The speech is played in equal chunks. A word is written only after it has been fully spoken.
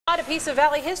A piece of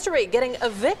Valley history getting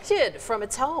evicted from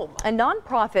its home. A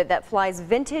nonprofit that flies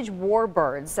vintage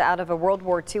warbirds out of a World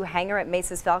War II hangar at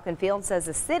Mesa's Falcon Field says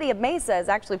the city of Mesa is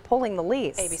actually pulling the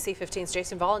lease. ABC 15's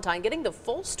Jason Valentine getting the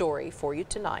full story for you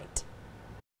tonight.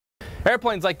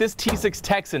 Airplanes like this T-6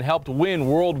 Texan helped win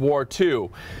World War II.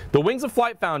 The Wings of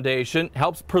Flight Foundation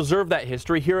helps preserve that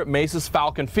history here at Mesa's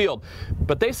Falcon Field.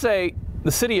 But they say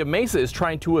the city of Mesa is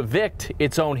trying to evict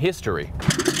its own history.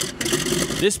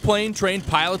 This plane trained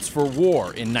pilots for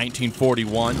war in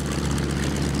 1941.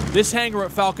 This hangar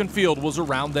at Falcon Field was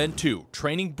around then too,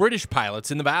 training British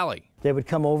pilots in the valley. They would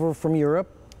come over from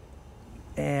Europe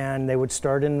and they would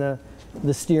start in the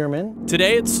Stearman.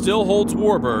 Today it still holds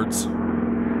warbirds.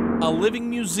 A living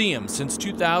museum since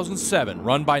 2007,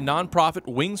 run by nonprofit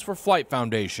Wings for Flight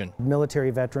Foundation.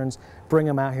 Military veterans bring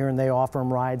them out here and they offer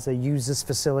them rides. They use this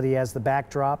facility as the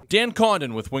backdrop. Dan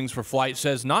Condon with Wings for Flight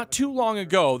says not too long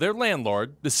ago, their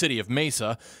landlord, the city of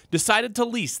Mesa, decided to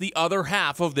lease the other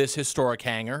half of this historic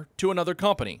hangar to another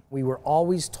company. We were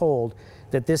always told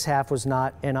that this half was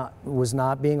not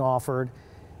being offered.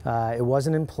 It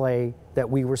wasn't in play, that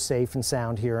we were safe and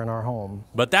sound here in our home.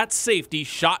 But that safety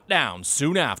shot down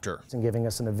soon after. And giving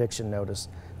us an eviction notice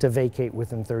to vacate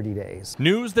within 30 days.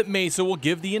 News that Mesa will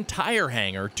give the entire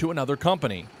hangar to another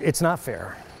company. It's not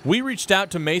fair. We reached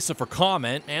out to Mesa for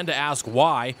comment and to ask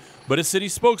why, but a city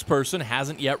spokesperson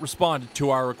hasn't yet responded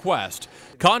to our request.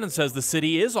 Condon says the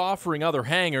city is offering other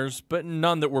hangars, but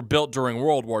none that were built during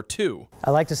World War II.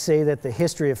 I like to say that the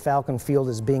history of Falcon Field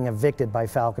is being evicted by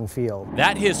Falcon Field.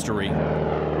 That history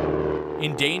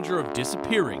in danger of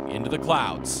disappearing into the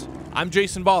clouds. I'm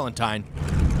Jason Valentine,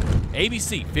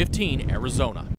 ABC 15, Arizona.